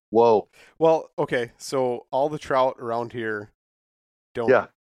 Whoa. Well, okay. So all the trout around here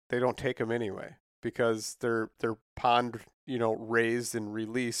they don't take them anyway because they're pond, raised and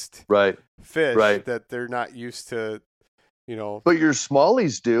released fish that they're not used to, But your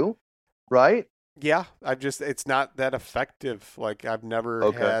smallies do, right? Yeah, it's not that effective. Like I've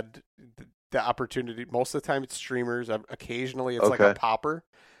never had the opportunity. Most of the time it's streamers. Occasionally it's like a popper.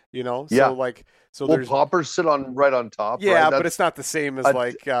 you know? Yeah. So well, there's poppers sit right on top. yeah, right? but it's not the same as no,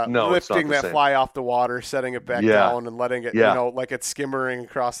 it's not lifting the that same. fly off the water, setting it back down, and letting it, like it's skimmering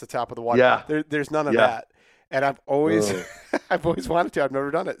across the top of the water. Yeah. There's none of that. And I've always, I've always wanted to. I've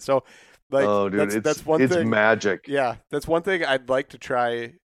never done it. So, that's one thing. It's magic. Yeah, that's one thing I'd like to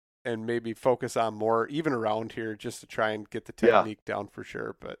try and maybe focus on more, even around here, just to try and get the technique down for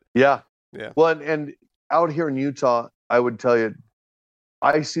sure. But yeah. Well, and out here in Utah, I would tell you,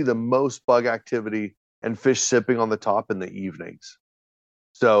 I see the most bug activity and fish sipping on the top in the evenings.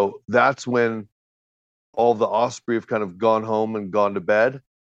 So that's when all the osprey have kind of gone home and gone to bed,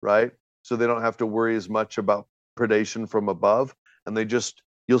 right? So they don't have to worry as much about predation from above, and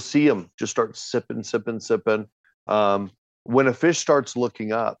you'll see them just start sipping. When a fish starts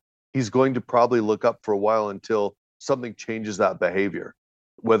looking up, he's going to probably look up for a while until something changes that behavior,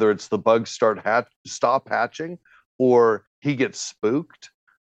 whether it's the bugs stop hatching or he gets spooked.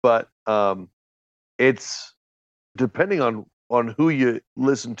 But it's depending on who you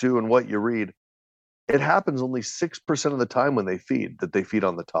listen to and what you read, it happens only 6% of the time when they feed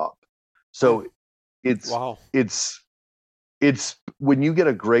on the top. So it's when you get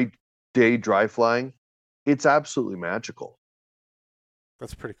a great day dry flying, it's absolutely magical.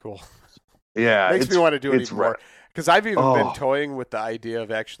 That's pretty cool. Yeah, makes me want to do it even more, because I've even been toying with the idea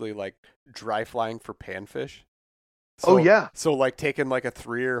of actually like dry flying for panfish. So, so like taking like a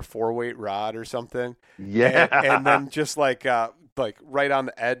 3 or 4 weight rod or something, and then just like right on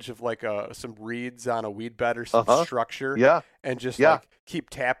the edge of like some reeds on a weed bed or some structure, and just like keep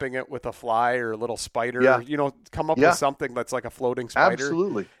tapping it with a fly or a little spider, come up with something that's like a floating spider,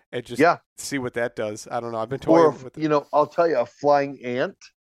 absolutely, and just see what that does. I don't know. I've been toying with it. I'll tell you, a flying ant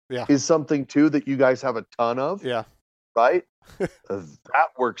is something too that you guys have a ton of. Yeah, right. That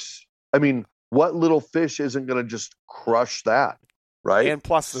works. I mean, what little fish isn't going to just crush that, right? And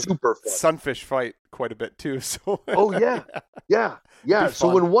plus, the super sunfish fight quite a bit too. So yeah. So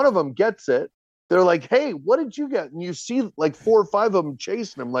when one of them gets it, they're like, "Hey, what did you get?" And you see like 4 or 5 of them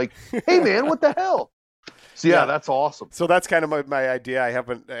chasing him, like, "Hey, man, what the hell?" So that's awesome. So that's kind of my idea. I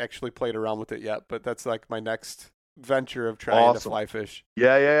haven't actually played around with it yet, but that's like my next venture of trying to fly fish.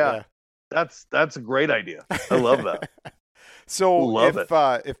 Yeah. That's a great idea. I love that. So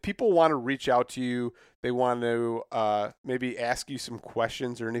if people want to reach out to you, they want to maybe ask you some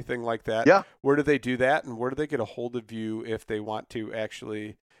questions or anything like that, where do they do that, and where do they get a hold of you if they want to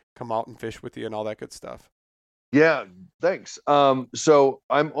actually come out and fish with you and all that good stuff? Yeah, thanks. So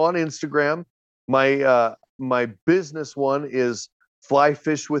I'm on Instagram. My business one is Fly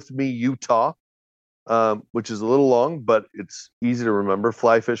Fish With Me Utah, which is a little long, but it's easy to remember.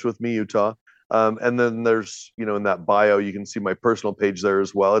 Fly Fish With Me Utah. And then there's, in that bio, you can see my personal page there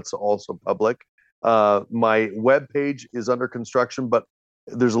as well. It's also public. My web page is under construction, but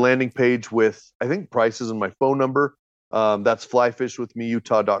there's a landing page with, I think, prices and my phone number. That's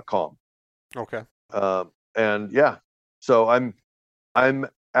flyfishwithmeutah.com. Okay. And so I'm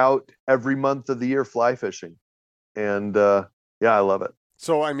out every month of the year fly fishing, and I love it.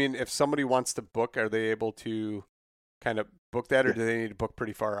 So, I mean, if somebody wants to book, are they able to kind of book that, or do they need to book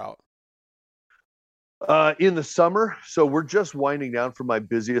pretty far out? In the summer, so we're just winding down for my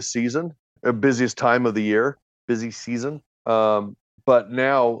busiest time of the year, busy season. But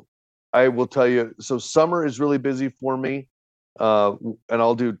now I will tell you, so summer is really busy for me. And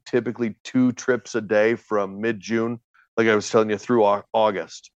I'll do typically 2 trips a day from mid-June, like I was telling you, through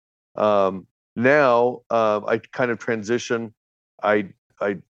August. Now I kind of transition. I,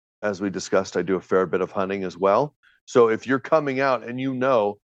 as we discussed, I do a fair bit of hunting as well. So if you're coming out and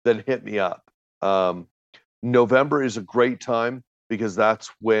then hit me up. November is a great time because that's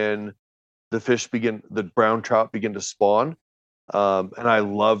when the brown trout begin to spawn. And I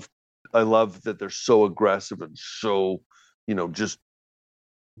love that they're so aggressive and so, just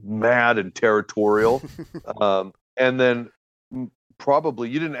mad and territorial. And then probably,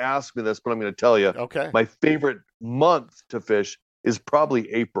 you didn't ask me this, but I'm going to tell you, my favorite month to fish is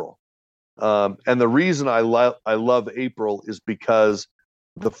probably April. And the reason I love April is because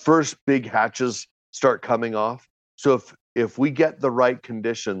the first big hatches start coming off. So if we get the right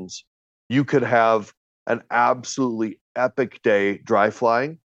conditions, you could have an absolutely epic day dry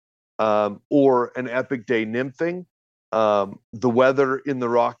flying, or an epic day nymphing. The weather in the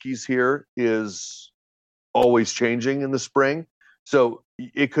Rockies here is always changing in the spring. So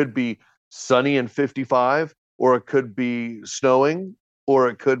it could be sunny and 55, or it could be snowing, or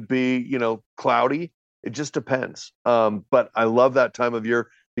it could be, cloudy. It just depends. But I love that time of year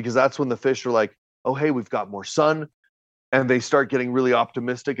because that's when the fish are like, oh, hey, we've got more sun. And they start getting really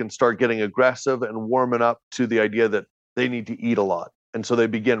optimistic and start getting aggressive and warming up to the idea that they need to eat a lot. And so they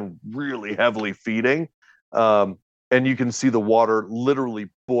begin really heavily feeding. And you can see the water literally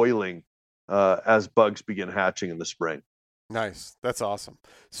boiling as bugs begin hatching in the spring. Nice. That's awesome.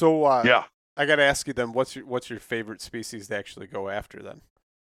 So yeah, I got to ask you then, what's your favorite species to actually go after then?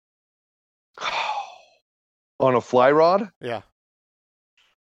 On a fly rod? Yeah.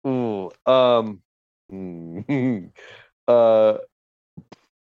 Ooh,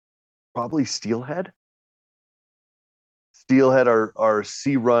 probably steelhead. Steelhead are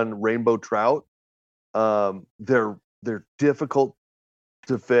sea-run rainbow trout. They're difficult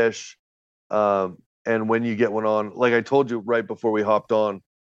to fish, and when you get one on, like I told you right before we hopped on,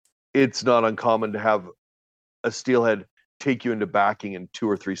 it's not uncommon to have a steelhead take you into backing in 2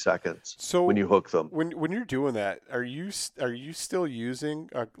 or 3 seconds. So when you hook them, when you're doing that, are you still using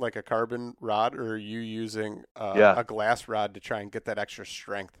like a carbon rod, or are you using a glass rod to try and get that extra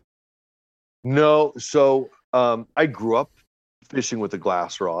strength? No, so I grew up fishing with a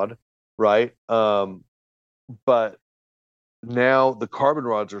glass rod, right? But now the carbon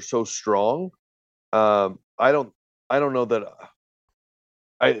rods are so strong. I don't know that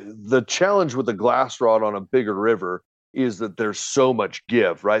the challenge with the glass rod on a bigger river is that there's so much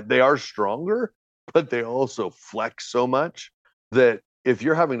give, right? They are stronger, but they also flex so much that if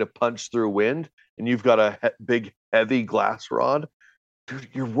you're having to punch through wind and you've got a big, heavy glass rod, dude,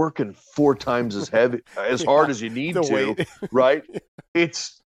 you're working 4 times as heavy, as hard as you need to, right?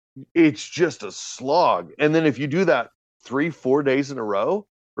 It's just a slog. And then if you do that 3-4 days in a row,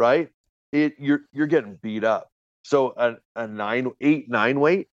 right, you're getting beat up. So a 8-9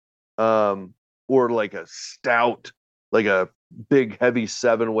 weight, or like a stout, like a big heavy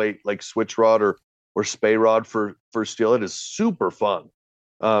 7 weight, like switch rod or spay rod for steelhead is super fun,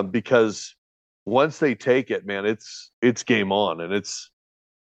 because once they take it, man, it's game on, and it's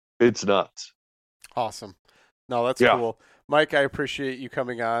nuts. Awesome. No, that's cool. Mike, I appreciate you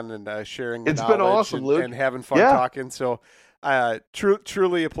coming on and sharing the knowledge. It's been awesome, Luke. And having fun talking. So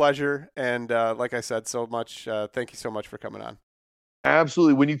truly a pleasure. And like I said, so much, thank you so much for coming on.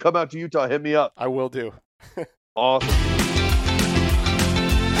 Absolutely. When you come out to Utah, hit me up. I will do. Awesome.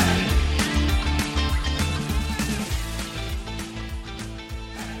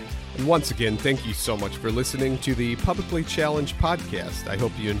 And once again, thank you so much for listening to the Publicly Challenged podcast. I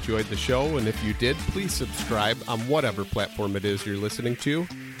hope you enjoyed the show, and if you did, please subscribe on whatever platform it is you're listening to.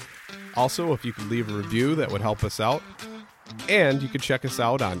 Also, if you could leave a review, that would help us out. And you can check us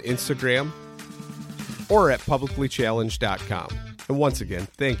out on Instagram or at publiclychallenged.com. And once again,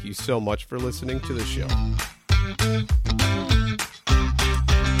 thank you so much for listening to the show.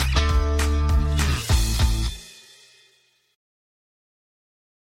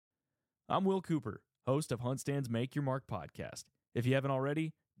 I'm Will Cooper, host of HuntStand's Make Your Mark podcast. If you haven't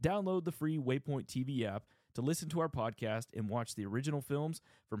already, download the free Waypoint TV app to listen to our podcast and watch the original films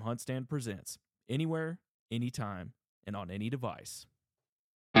from HuntStand Presents, anywhere, anytime, and on any device.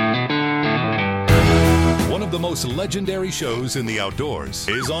 One of the most legendary shows in the outdoors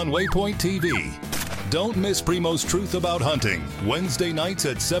is on Waypoint TV. Don't miss Primo's Truth About Hunting, Wednesday nights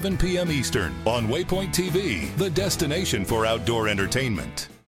at 7 p.m. Eastern on Waypoint TV, the destination for outdoor entertainment.